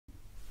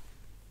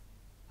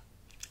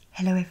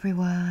Hello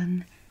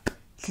everyone.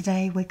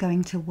 Today we're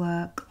going to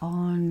work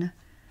on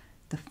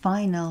the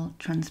final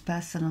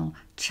transpersonal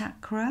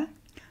chakra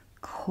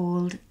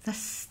called the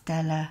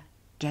stellar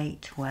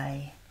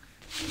gateway.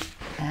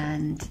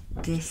 And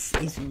this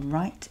is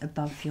right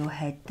above your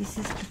head. This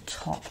is the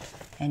top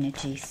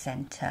energy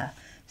center.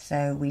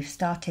 So we've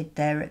started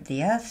there at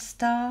the Earth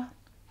Star.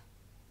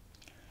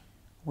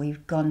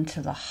 We've gone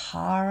to the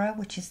Hara,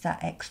 which is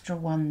that extra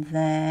one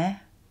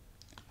there.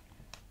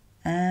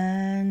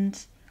 And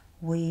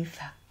we've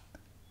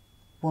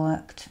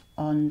worked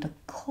on the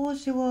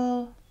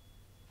causal,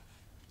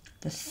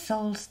 the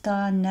soul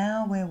star.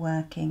 Now we're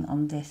working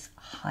on this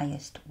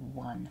highest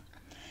one.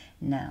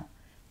 Now,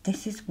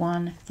 this is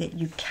one that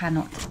you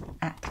cannot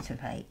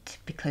activate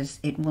because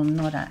it will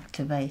not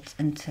activate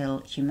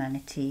until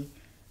humanity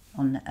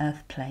on the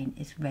earth plane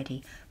is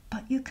ready.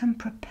 But you can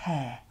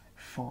prepare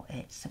for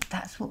it. So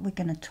that's what we're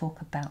going to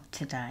talk about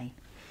today.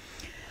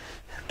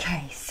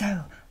 Okay,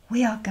 so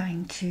we are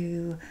going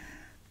to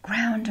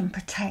ground and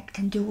protect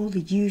and do all the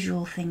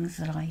usual things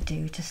that I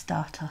do to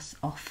start us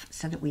off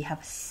so that we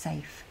have a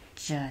safe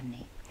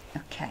journey.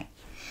 Okay,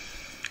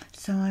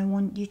 so I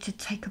want you to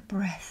take a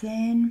breath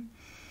in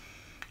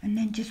and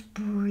then just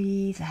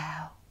breathe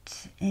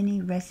out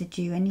any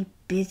residue, any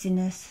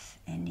busyness,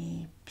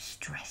 any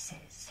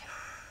stresses.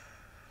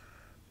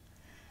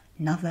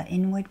 Another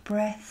inward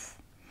breath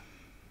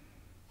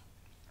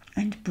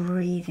and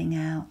breathing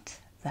out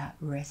that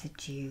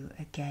residue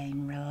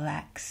again,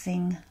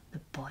 relaxing the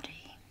body.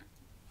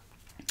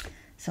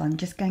 So I'm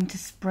just going to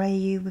spray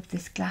you with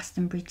this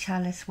Glastonbury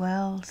Chalice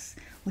Wells,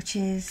 which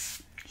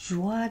is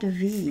Joie de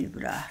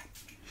Vivre.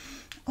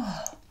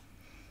 Oh,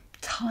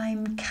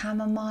 thyme,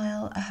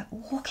 chamomile,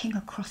 walking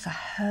across a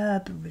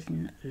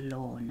herb-ridden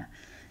lawn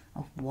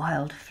of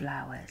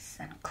wildflowers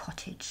and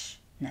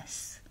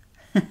cottageness.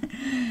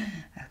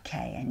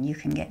 Okay, and you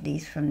can get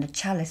these from the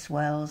Chalice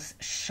Wells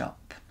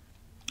shop.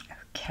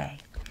 Okay,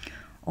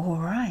 all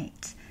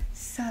right.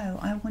 So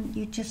I want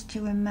you just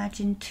to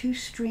imagine two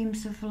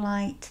streams of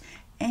light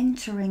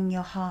entering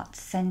your heart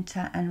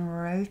center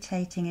and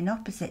rotating in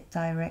opposite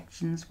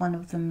directions. One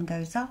of them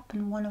goes up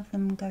and one of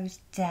them goes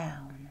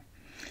down,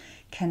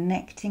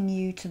 connecting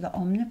you to the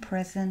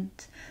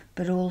omnipresent,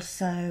 but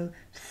also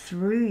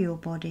through your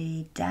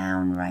body,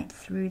 down right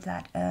through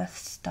that Earth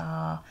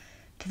Star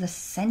to the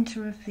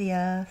center of the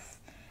Earth.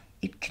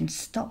 It can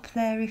stop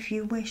there if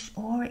you wish,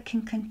 or it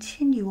can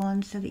continue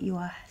on so that you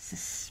are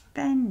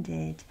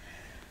suspended,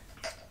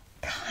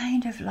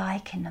 kind of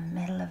like in the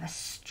middle of a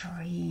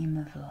stream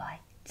of light,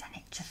 and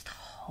it just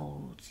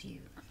holds you.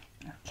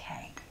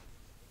 Okay.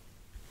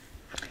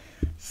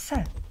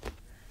 So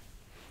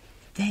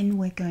then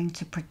we're going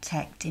to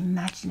protect,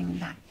 imagining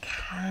that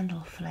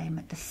candle flame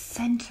at the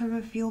center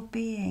of your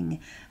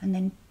being and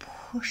then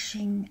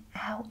pushing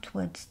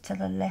outwards to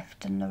the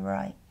left and the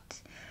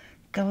right,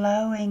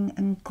 glowing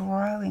and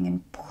growing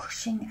and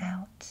pushing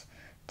out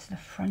to the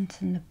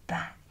front and the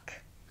back.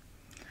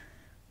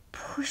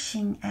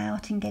 Pushing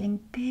out and getting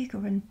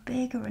bigger and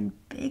bigger and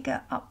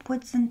bigger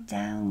upwards and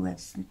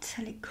downwards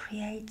until it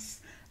creates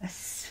a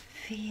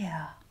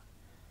sphere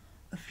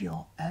of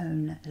your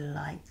own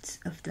light,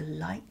 of the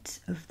light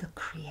of the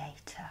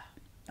Creator,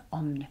 the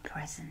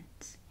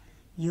omnipresent,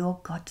 your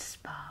God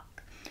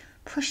spark.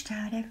 Pushed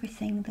out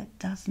everything that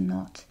does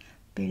not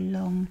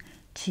belong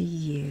to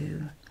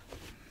you.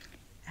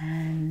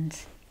 And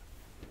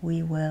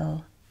we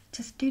will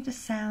just do the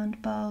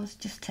sound bowls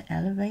just to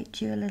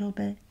elevate you a little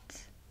bit.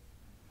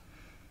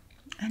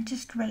 And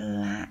just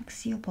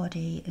relax your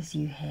body as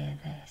you hear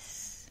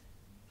this.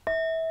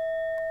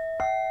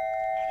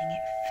 Letting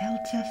it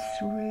filter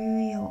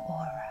through your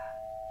aura.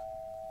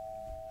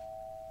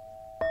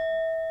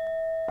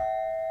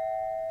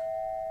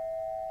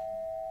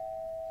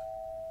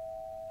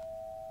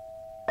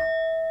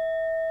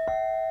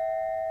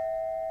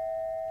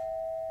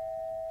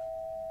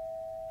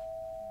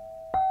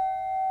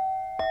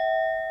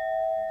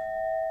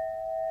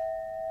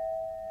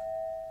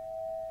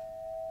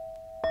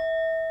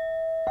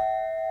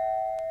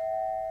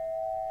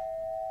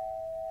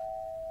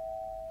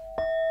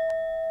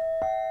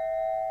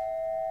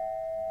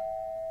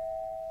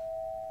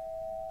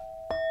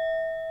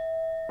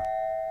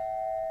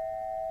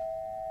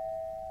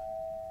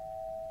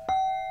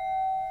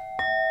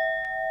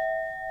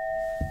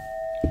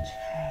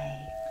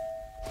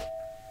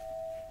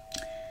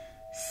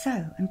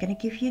 So I'm going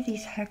to give you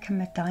these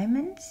Herkimer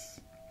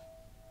diamonds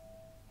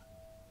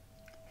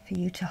for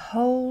you to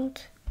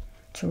hold,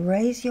 to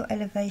raise your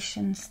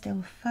elevation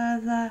still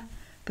further,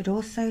 but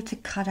also to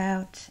cut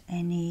out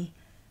any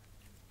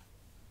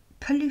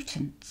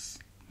pollutants,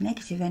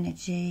 negative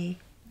energy,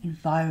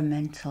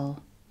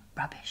 environmental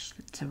rubbish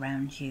that's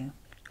around you,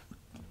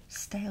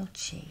 stale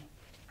chi.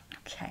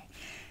 Okay,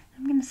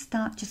 I'm going to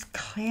start just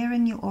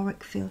clearing your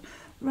auric field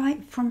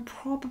right from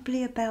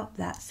probably about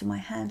that, so my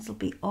hands will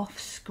be off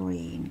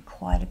screen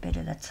quite a bit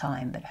at a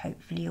time, but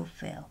hopefully you'll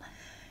feel.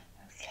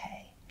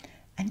 Okay,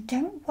 and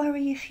don't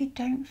worry if you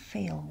don't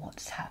feel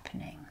what's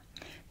happening,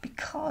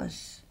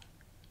 because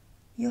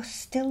you're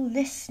still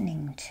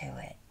listening to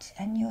it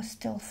and you're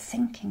still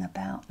thinking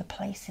about the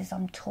places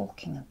I'm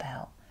talking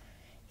about.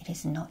 It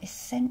is not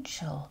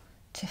essential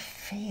to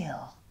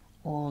feel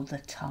all the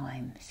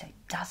time, so it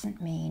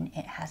doesn't mean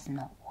it has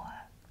not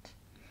worked.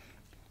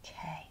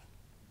 Okay.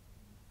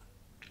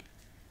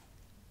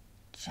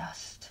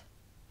 Just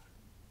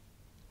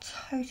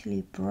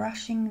totally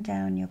brushing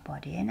down your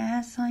body, and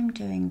as I'm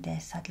doing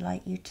this, I'd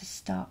like you to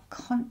start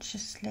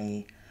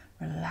consciously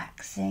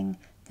relaxing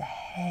the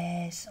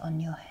hairs on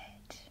your head.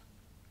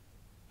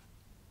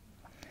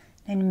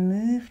 Then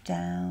move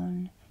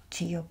down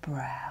to your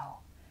brow,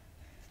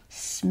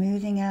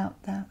 smoothing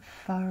out that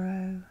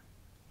furrow,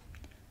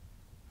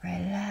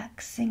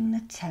 relaxing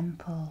the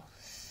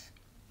temples,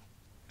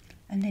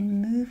 and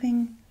then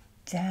moving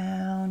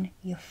down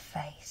your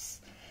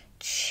face,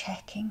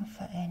 checking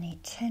for any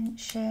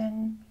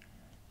tension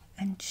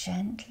and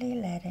gently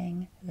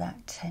letting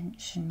that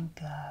tension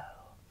go.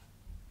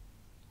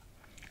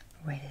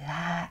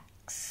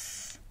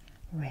 Relax,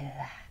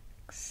 relax.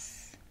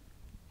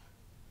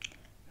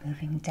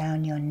 Moving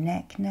down your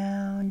neck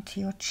now into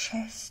your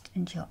chest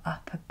and your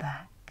upper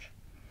back,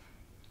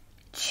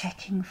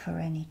 checking for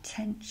any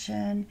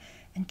tension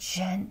and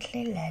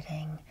gently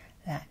letting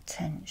that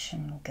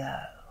tension go.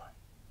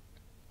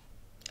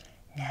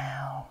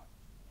 Now,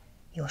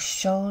 your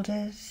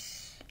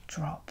shoulders,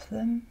 drop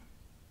them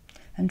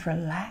and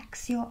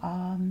relax your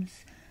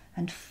arms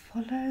and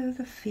follow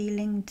the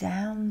feeling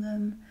down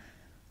them,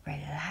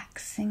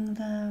 relaxing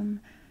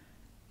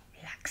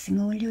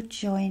all your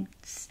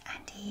joints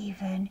and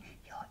even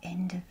your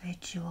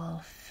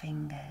individual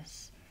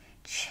fingers,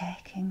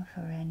 checking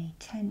for any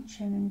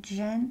tension and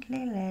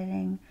gently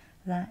letting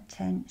that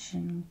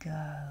tension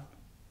go.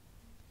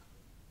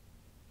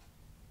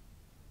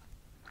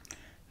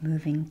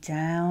 Moving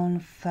down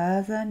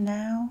further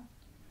now,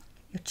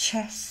 your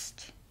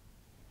chest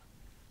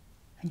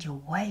and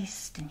your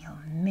waist and your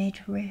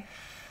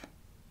midriff,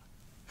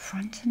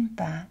 front and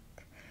back,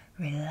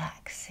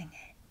 relaxing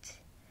it.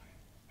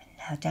 And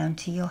now down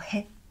to your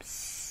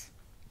hips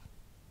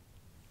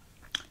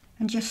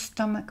and your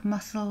stomach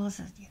muscles,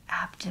 your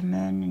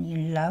abdomen and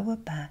your lower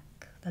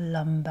back, the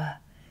lumbar,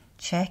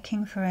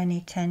 checking for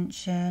any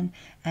tension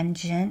and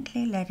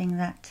gently letting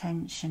that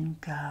tension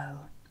go.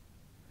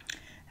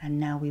 And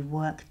now we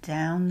work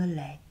down the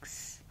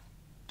legs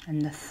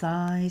and the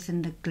thighs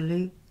and the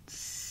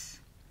glutes,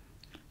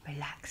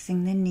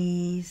 relaxing the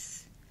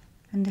knees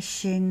and the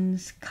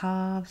shins,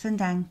 calves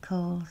and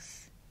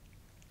ankles,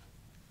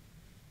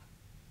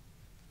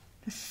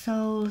 the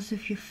soles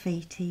of your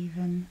feet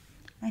even,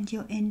 and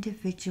your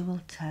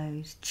individual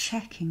toes,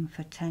 checking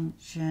for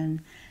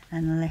tension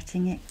and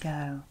letting it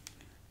go.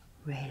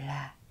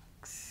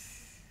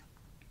 Relax,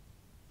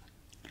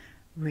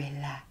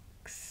 relax.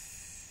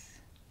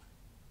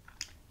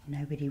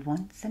 Nobody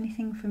wants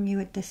anything from you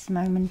at this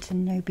moment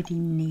and nobody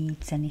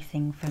needs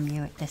anything from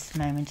you at this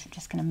moment. I'm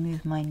just going to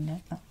move my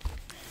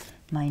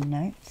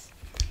notes.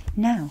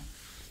 Now,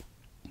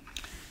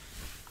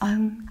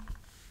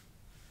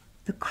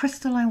 the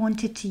crystal I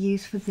wanted to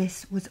use for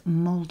this was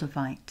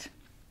moldavite.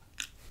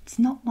 It's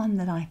not one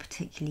that I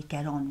particularly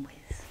get on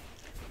with,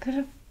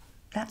 but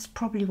that's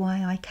probably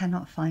why I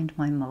cannot find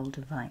my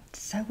moldavite.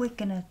 So we're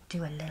going to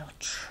do a little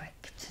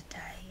trick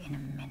today in a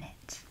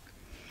minute.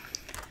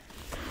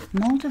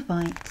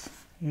 Moldavite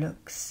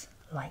looks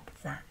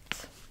like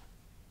that.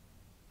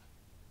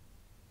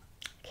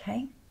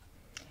 Okay,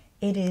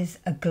 it is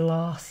a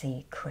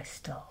glassy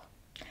crystal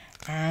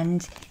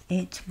and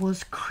it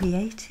was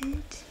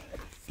created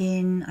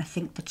in, I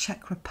think, the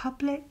Czech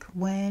Republic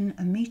when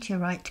a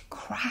meteorite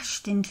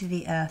crashed into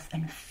the earth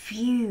and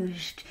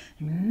fused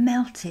and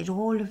melted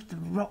all of the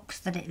rocks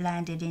that it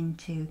landed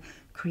into,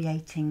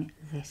 creating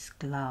this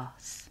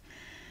glass.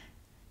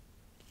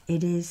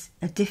 It is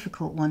a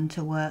difficult one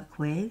to work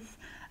with.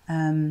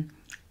 I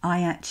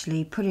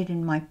actually put it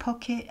in my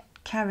pocket,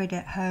 carried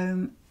it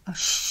home. I was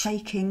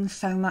shaking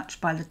so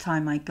much by the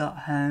time I got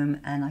home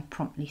and I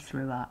promptly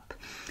threw up.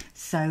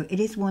 So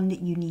it is one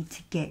that you need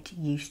to get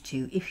used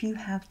to. If you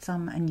have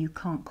some and you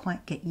can't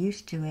quite get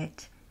used to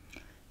it,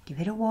 give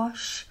it a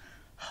wash,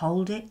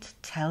 hold it,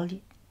 tell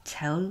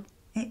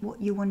it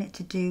what you want it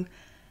to do,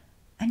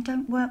 and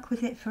don't work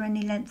with it for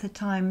any length of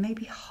time.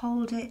 Maybe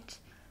hold it,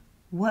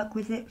 work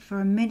with it for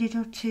a minute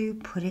or two,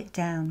 put it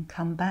down,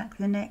 come back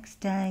the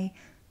next day,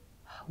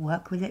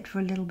 work with it for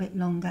a little bit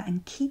longer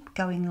and keep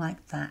going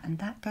like that. And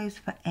that goes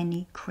for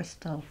any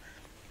crystal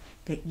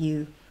that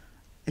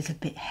is a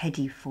bit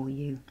heady for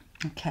you.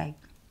 Okay,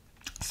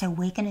 so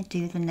we're going to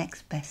do the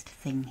next best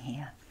thing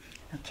here.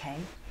 Okay,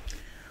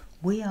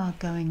 we are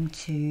going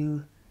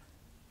to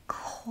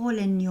call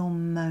in your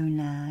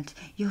monad,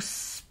 your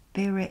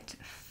spirit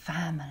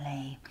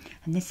family,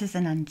 and this is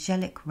an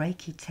angelic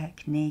Reiki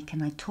technique,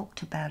 and I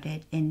talked about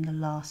it in the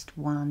last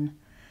one.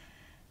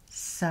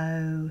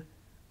 So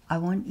I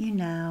want you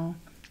now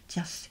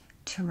just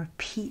to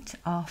repeat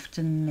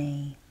after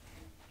me,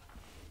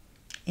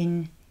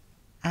 in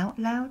out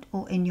loud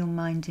or in your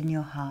mind, in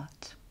your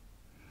heart.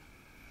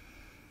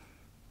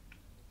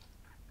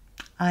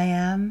 I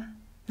am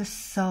the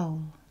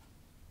soul.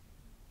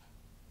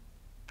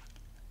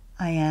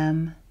 I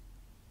am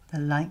the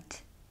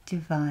light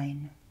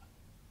divine.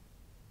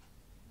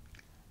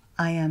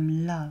 I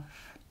am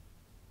love.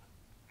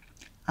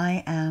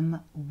 I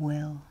am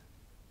will.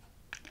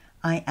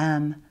 I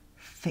am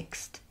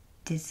fixed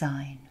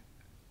design.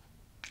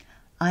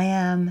 I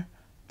am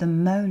the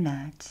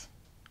monad.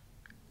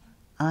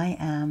 I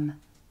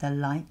am the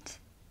light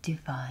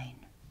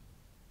divine.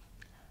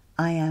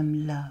 I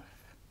am love.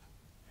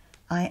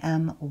 I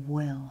am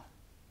will.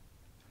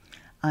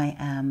 I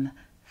am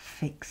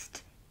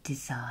fixed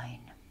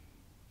design.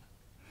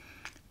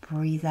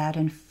 Breathe out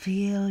and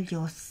feel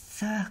your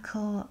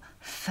circle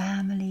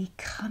family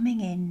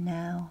coming in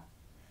now,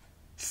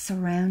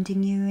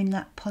 surrounding you in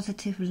that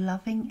positive,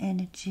 loving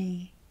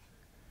energy.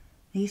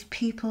 These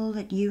people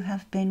that you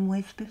have been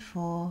with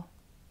before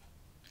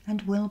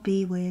and will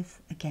be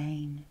with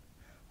again,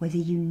 whether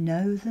you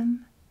know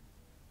them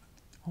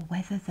or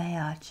whether they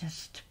are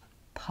just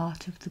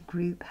part of the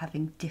group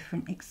having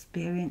different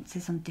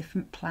experiences on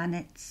different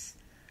planets.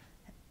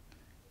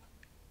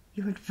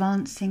 You're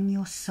advancing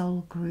your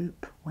soul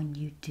group when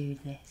you do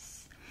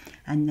this,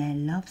 and their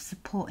love,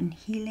 support and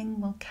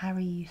healing will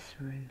carry you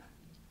through.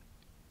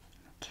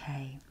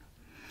 Okay,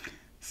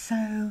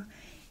 so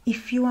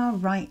if you are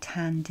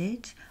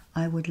right-handed,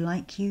 I would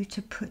like you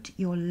to put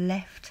your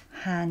left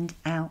hand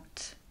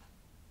out.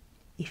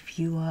 If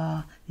you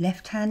are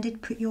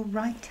left-handed, put your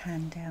right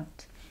hand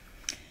out.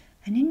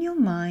 And in your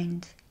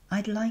mind,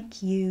 I'd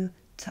like you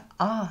to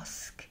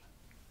ask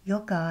your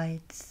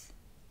guides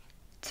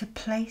to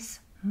place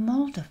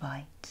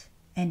Moldavite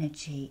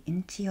energy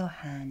into your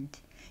hand.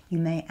 You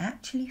may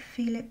actually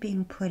feel it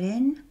being put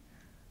in,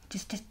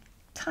 just a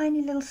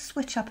tiny little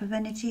switch up of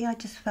energy. I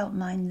just felt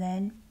mine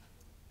then.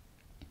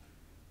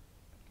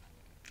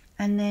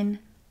 And then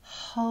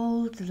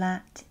hold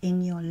that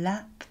in your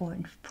lap, or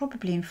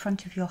probably in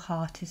front of your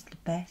heart is the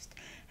best.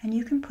 And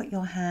you can put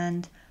your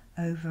hand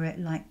over it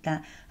like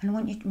that. And I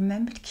want you to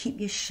remember to keep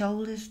your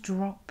shoulders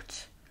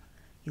dropped,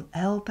 your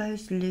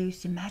elbows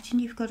loose. Imagine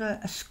you've got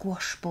a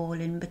squash ball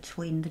in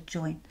between the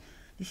joint.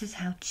 This is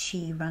how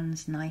chi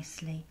runs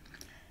nicely.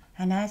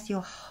 And as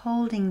you're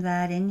holding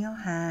that in your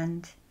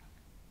hand,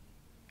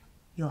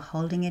 you're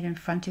holding it in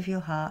front of your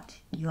heart,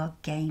 you are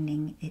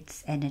gaining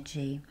its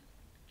energy.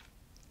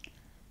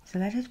 So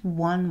that is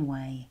one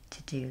way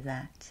to do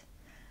that.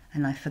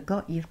 And I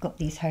forgot you've got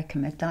these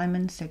Herkimer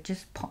diamonds, so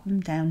just pop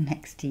them down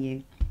next to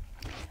you.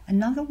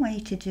 Another way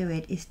to do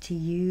it is to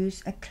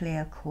use a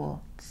clear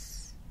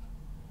quartz.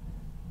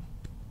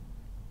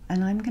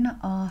 And I'm going to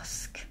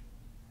ask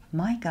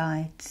my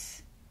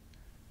guides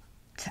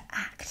to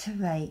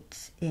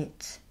activate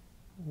it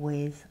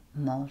with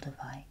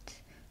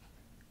Moldavite.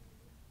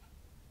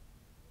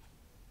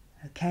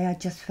 Okay, I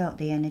just felt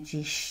the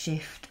energy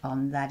shift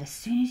on that. As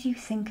soon as you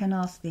think and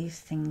ask these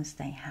things,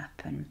 they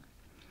happen.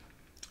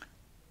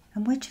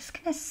 And we're just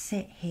going to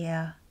sit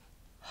here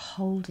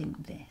holding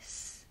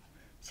this.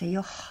 So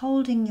you're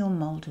holding your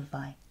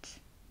Moldavite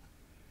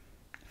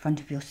in front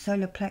of your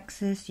solar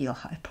plexus. You'll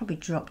probably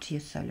drop to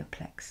your solar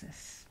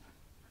plexus.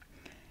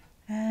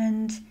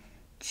 And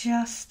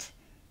just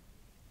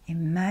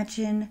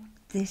imagine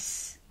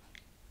this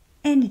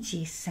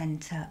energy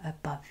center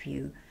above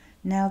you.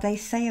 Now they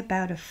say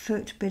about a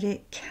foot, but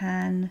it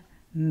can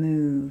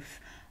move.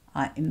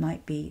 It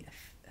might be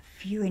a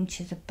few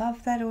inches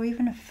above that, or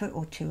even a foot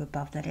or two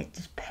above that. It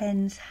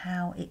depends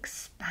how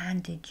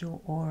expanded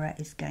your aura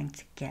is going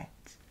to get.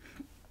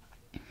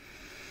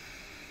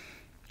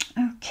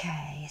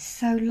 Okay,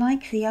 so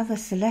like the other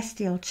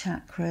celestial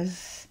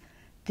chakras,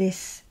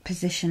 this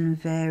position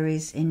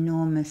varies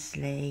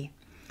enormously,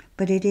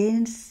 but it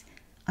is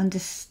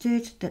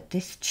understood that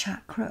this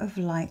chakra of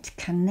light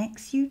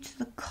connects you to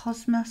the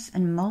cosmos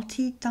and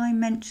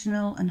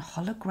multi-dimensional and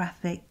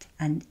holographic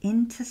and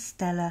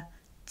interstellar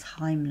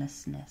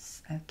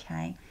timelessness,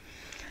 okay?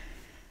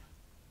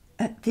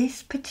 At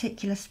this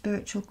particular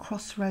spiritual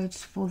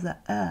crossroads for the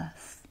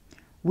earth,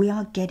 we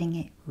are getting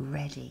it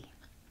ready.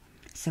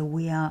 So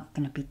we are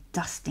going to be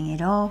dusting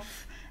it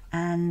off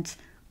and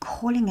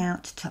calling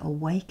out to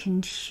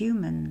awakened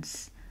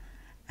humans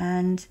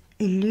and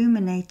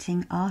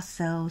illuminating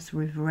ourselves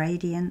with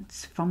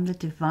radiance from the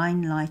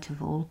divine light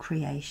of all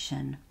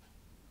creation.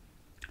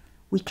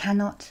 We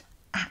cannot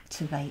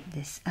activate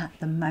this at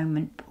the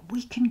moment, but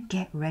we can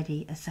get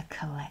ready as a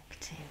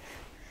collective.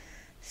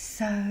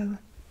 So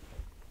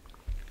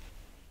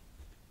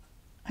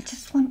I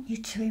just want you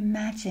to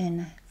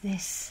imagine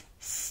this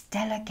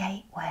stellar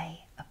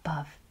gateway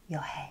above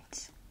your head.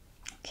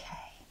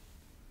 Okay.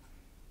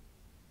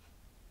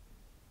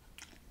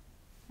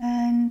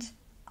 And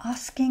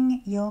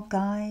asking your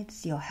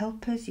guides, your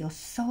helpers, your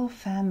soul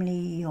family,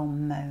 your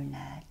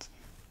monad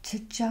to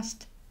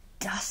just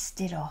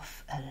dust it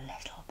off a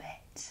little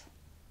bit.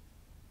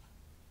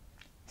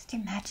 Just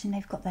imagine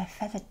they've got their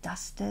feather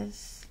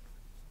dusters.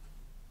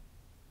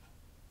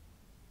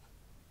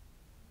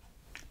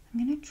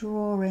 I'm going to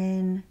draw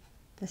in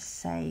the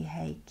say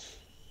hey key.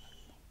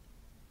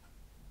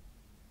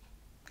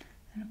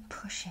 I'm going to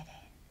push it in.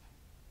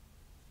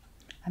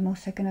 I'm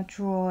also going to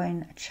draw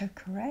in a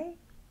chakra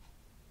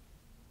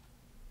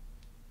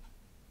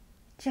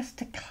just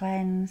to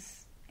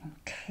cleanse and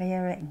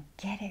clear it and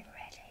get it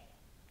ready.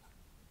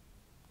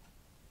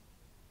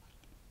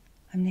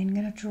 I'm then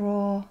going to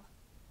draw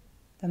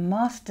the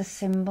master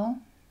symbol,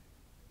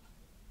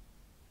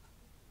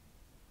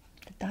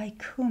 the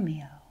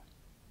daikumyo.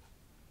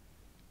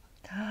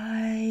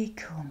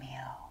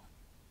 Daikumyo.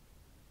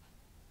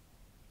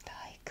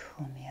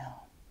 Daikumyo.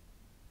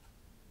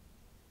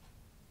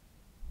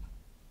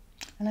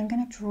 And I'm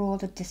going to draw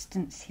the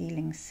distance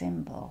healing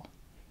symbol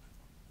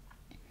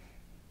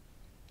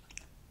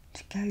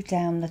to go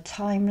down the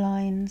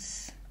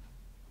timelines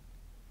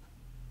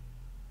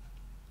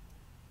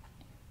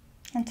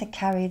and to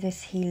carry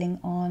this healing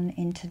on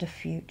into the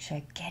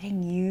future,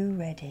 getting you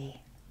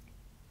ready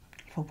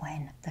for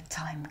when the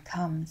time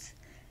comes.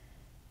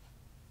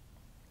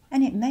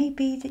 And it may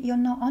be that you're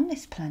not on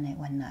this planet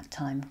when that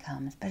time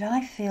comes, but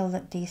I feel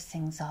that these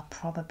things are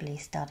probably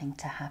starting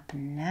to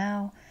happen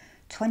now.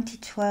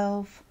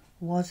 2012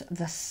 was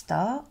the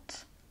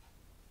start,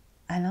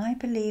 and I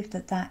believe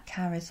that that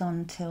carries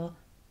on till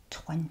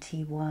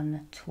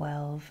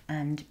 2112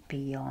 and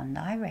beyond.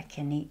 I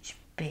reckon each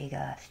big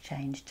earth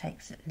change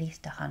takes at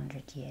least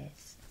 100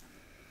 years.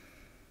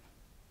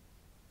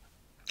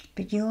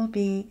 But you'll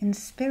be in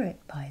spirit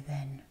by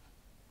then,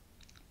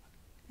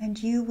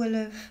 and you will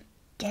have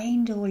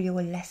gained all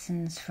your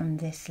lessons from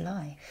this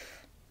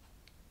life.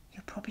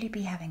 You'll probably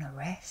be having a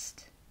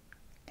rest,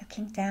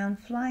 looking down,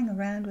 flying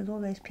around with all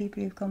those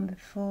people who've gone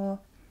before.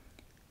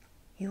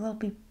 You will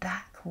be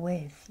back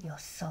with your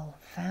soul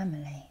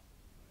family.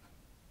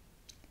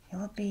 You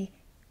will be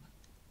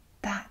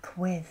back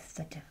with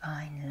the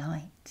divine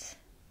light.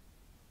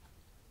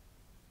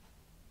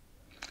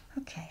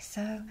 Okay,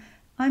 so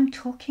I'm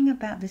talking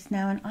about this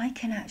now, and I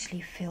can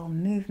actually feel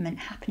movement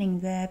happening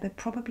there, but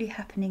probably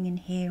happening in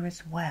here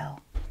as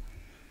well.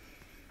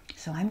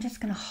 So I'm just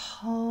going to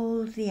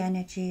hold the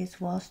energies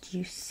whilst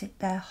you sit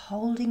there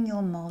holding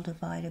your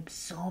Moldavite,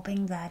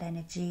 absorbing that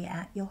energy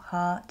at your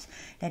heart,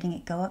 letting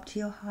it go up to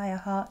your higher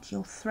heart,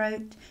 your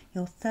throat,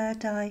 your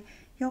third eye,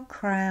 your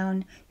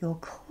crown, your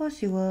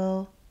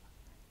causal,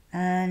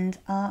 and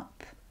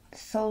up,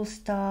 soul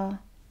star,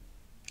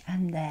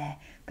 and there.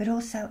 But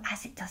also,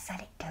 as it does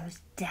that, it goes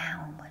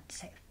downwards.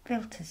 So it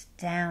filters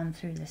down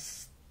through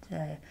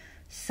the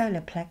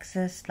solar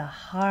plexus, the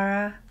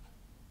hara,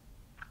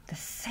 the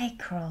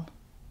sacral,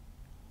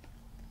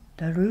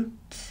 the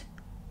root,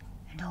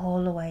 and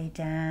all the way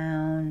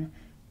down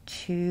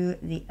to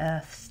the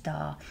earth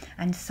star.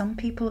 And some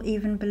people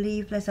even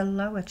believe there's a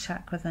lower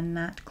chakra than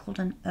that called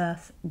an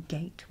earth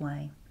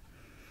gateway.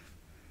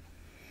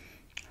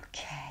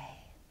 Okay,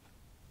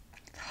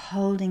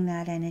 holding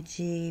that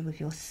energy with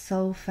your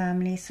soul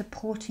family,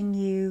 supporting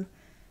you,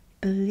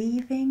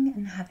 believing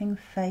and having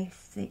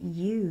faith that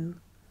you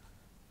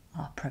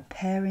are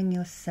preparing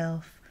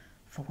yourself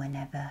for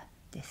whenever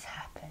this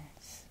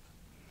happens.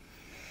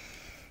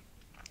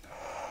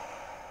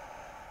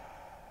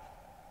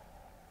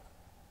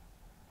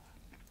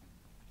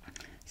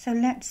 So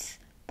let's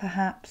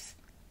perhaps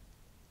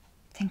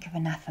think of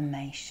an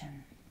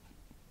affirmation.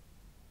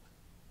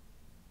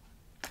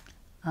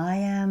 I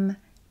am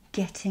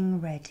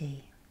getting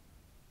ready.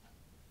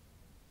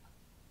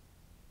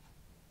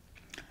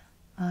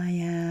 I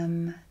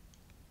am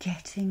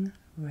getting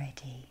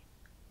ready.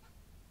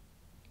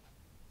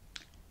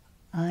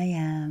 I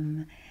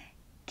am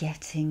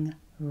getting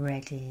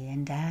ready.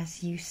 And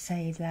as you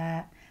say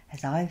that,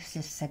 as I've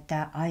just said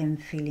that, I am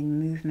feeling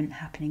movement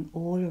happening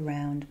all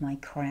around my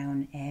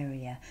crown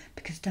area.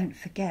 Because don't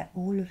forget,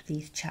 all of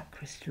these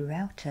chakras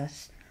throughout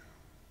us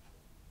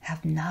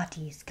have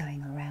nadis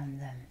going around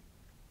them.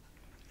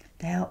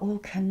 They are all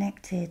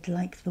connected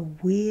like the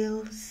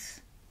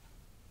wheels,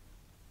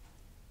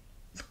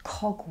 the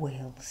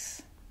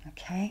cogwheels,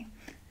 okay?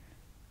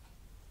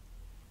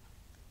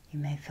 You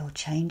may feel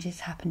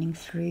changes happening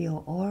through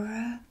your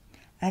aura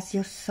as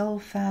your soul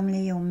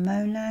family, your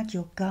monad,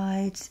 your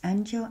guides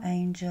and your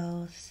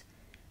angels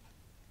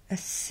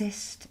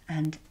assist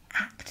and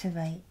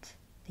activate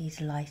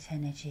these light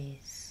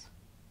energies.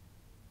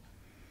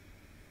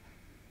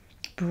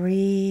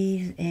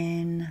 Breathe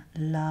in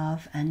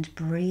love and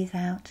breathe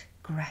out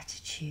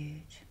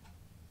gratitude.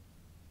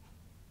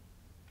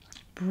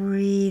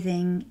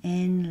 Breathing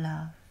in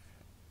love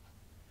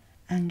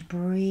and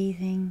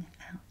breathing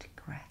out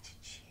gratitude.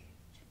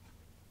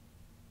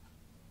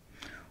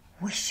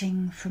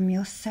 Wishing from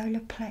your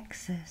solar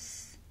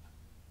plexus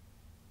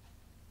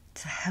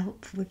to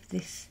help with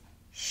this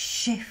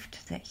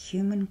shift that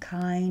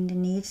humankind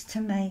needs to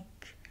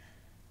make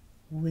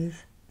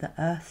with the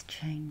earth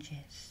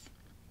changes.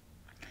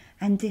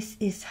 And this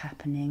is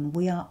happening.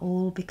 We are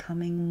all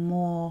becoming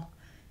more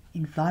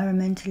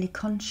environmentally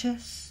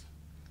conscious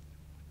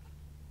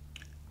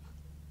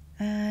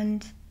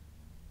and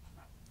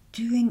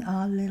doing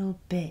our little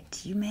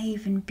bit. You may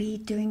even be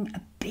doing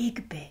a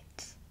big bit.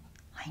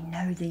 I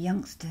know the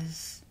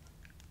youngsters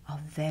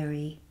are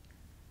very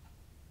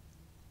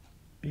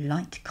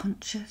light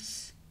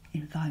conscious,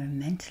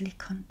 environmentally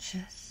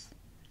conscious,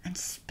 and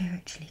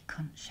spiritually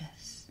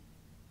conscious.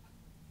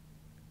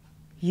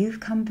 You've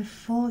come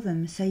before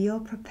them, so you're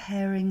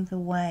preparing the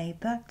way,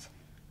 but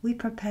we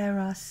prepare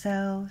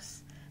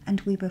ourselves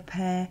and we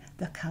prepare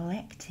the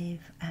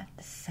collective at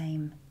the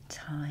same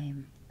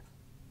time.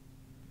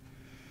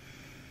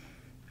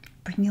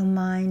 Bring your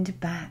mind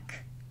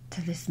back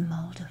to this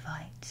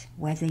moldavite,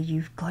 whether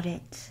you've got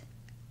it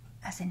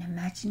as an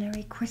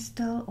imaginary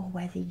crystal or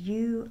whether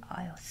you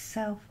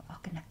yourself are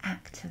going to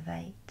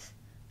activate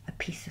a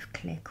piece of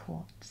clear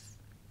quartz.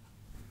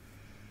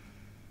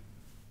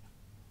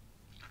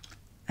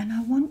 And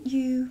I want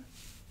you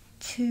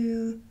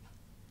to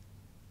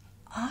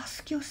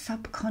ask your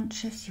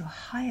subconscious, your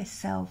higher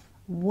self,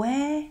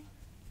 where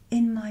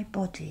in my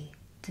body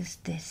does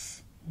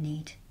this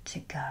need to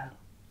go?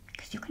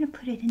 Because you're going to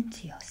put it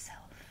into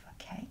yourself,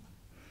 okay?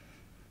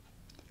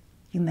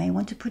 You may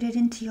want to put it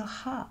into your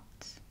heart,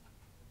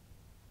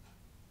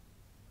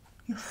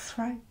 your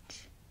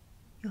throat,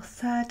 your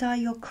third eye,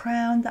 your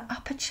crown, the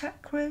upper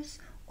chakras,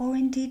 or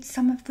indeed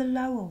some of the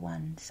lower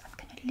ones. I'm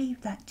going to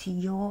leave that to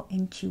your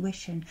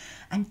intuition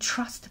and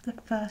trust the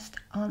first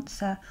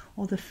answer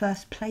or the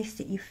first place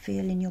that you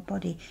feel in your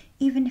body,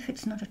 even if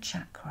it's not a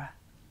chakra.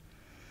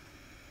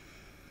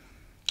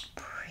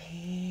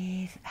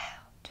 Breathe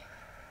out.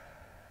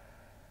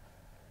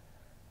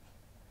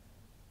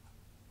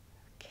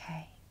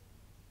 Okay.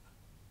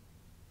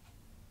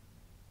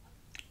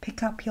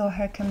 Pick up your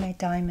Herkimer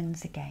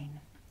diamonds again.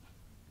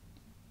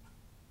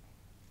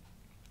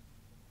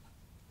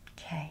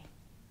 Okay.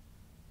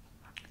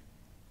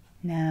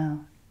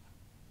 Now,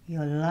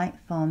 your light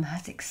form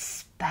has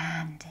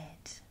expanded.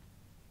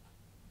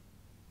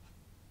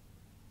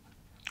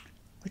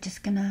 We're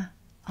just going to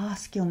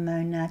ask your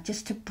monad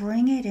just to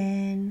bring it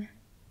in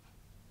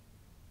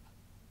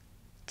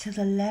to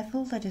the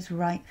level that is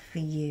right for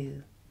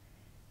you.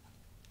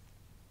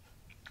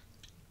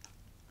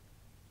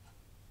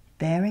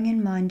 Bearing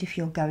in mind, if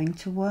you're going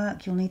to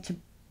work, you'll need to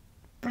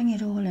bring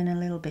it all in a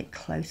little bit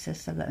closer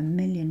so that a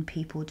million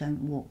people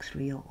don't walk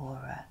through your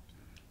aura.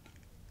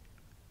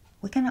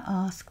 We're going to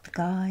ask the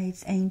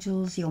guides,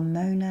 angels, your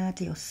monad,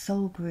 your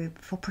soul group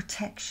for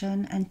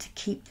protection and to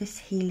keep this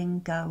healing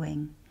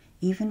going,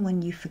 even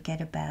when you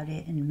forget about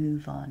it and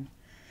move on,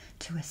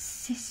 to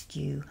assist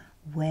you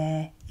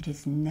where it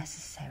is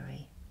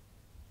necessary.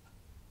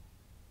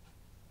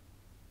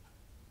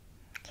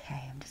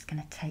 Okay, I'm just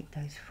going to take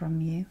those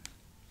from you.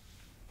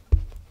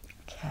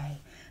 Okay,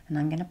 and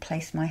I'm going to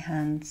place my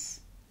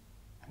hands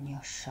on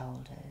your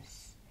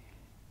shoulders.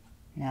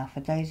 Now,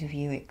 for those of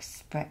you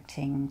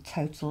expecting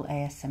total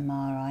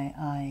ASMR,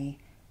 I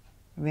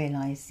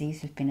realise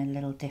these have been a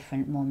little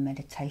different, more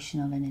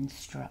meditational and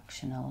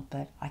instructional,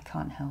 but I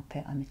can't help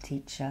it. I'm a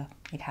teacher.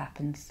 It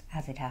happens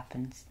as it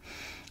happens.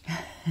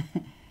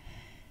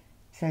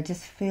 So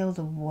just feel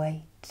the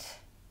weight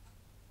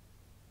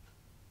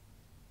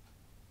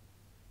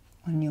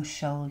on your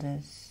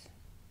shoulders.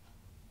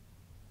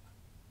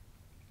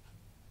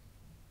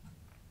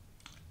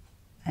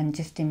 And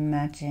just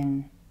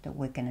imagine that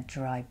we're going to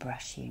dry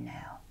brush you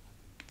now.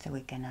 So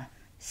we're going to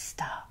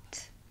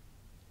start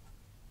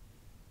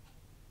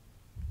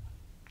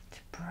to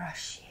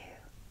brush you.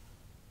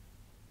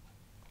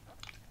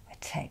 A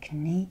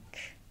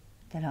technique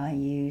that I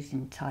use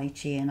in Tai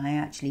Chi, and I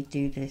actually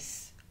do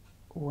this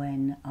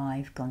when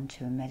I've gone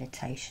to a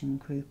meditation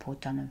group or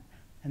done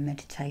a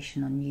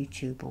meditation on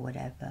YouTube or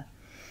whatever.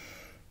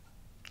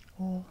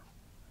 Or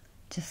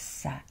just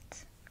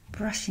sat,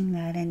 brushing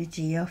that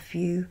energy off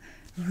you,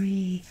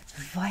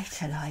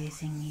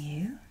 revitalizing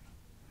you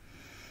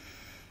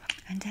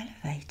and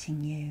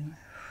elevating you.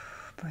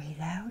 Breathe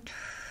out.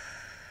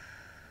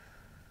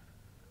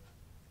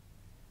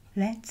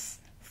 Let's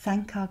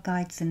thank our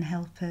guides and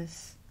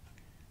helpers,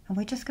 and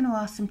we're just going to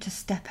ask them to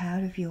step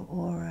out of your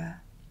aura.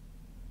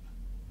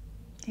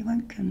 They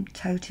won't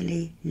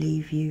totally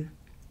leave you.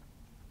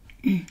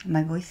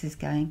 My voice is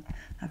going.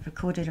 I've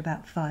recorded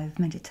about 5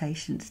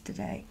 meditations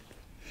today.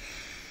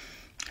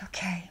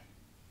 Okay.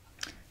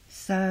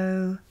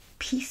 So,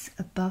 peace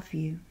above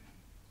you,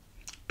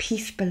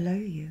 peace below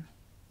you,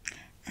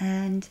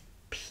 and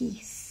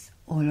peace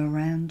all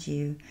around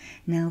you.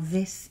 Now,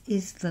 this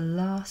is the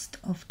last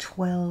of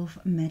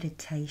 12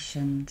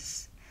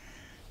 meditations.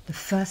 The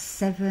first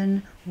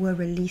 7 were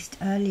released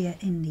earlier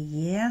in the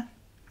year,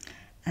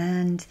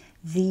 and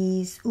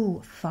these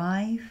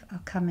 5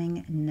 are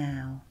coming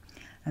now.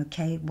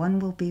 Okay, 1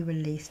 will be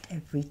released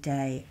every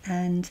day,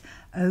 and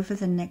over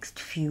the next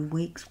few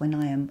weeks when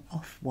I am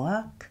off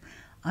work,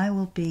 I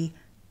will be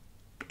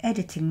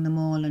editing them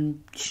all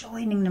and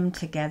joining them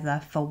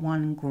together for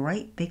one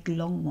great big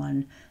long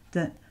one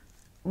that,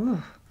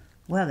 well,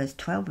 there's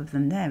 12 of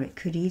them there. It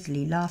could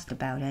easily last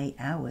about 8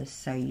 hours,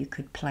 so you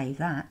could play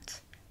that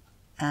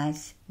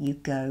as you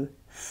go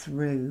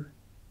through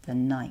the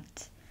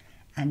night,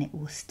 and it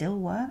will still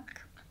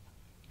work.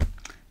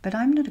 But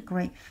I'm not a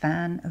great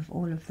fan of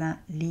all of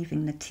that,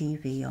 leaving the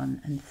TV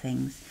on and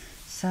things.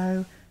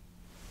 So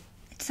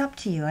it's up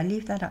to you. I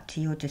leave that up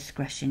to your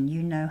discretion.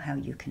 You know how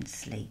you can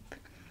sleep.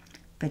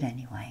 But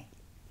anyway,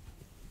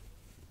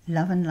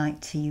 Love and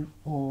light to you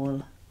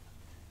all,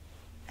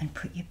 and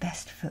put your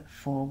best foot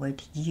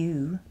forward.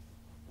 You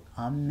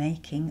are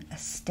making a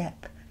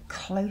step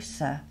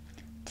closer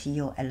to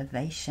your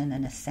elevation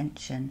and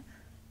ascension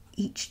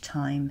each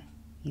time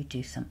you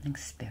do something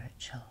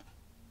spiritual.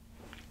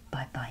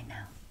 Bye-bye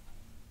now.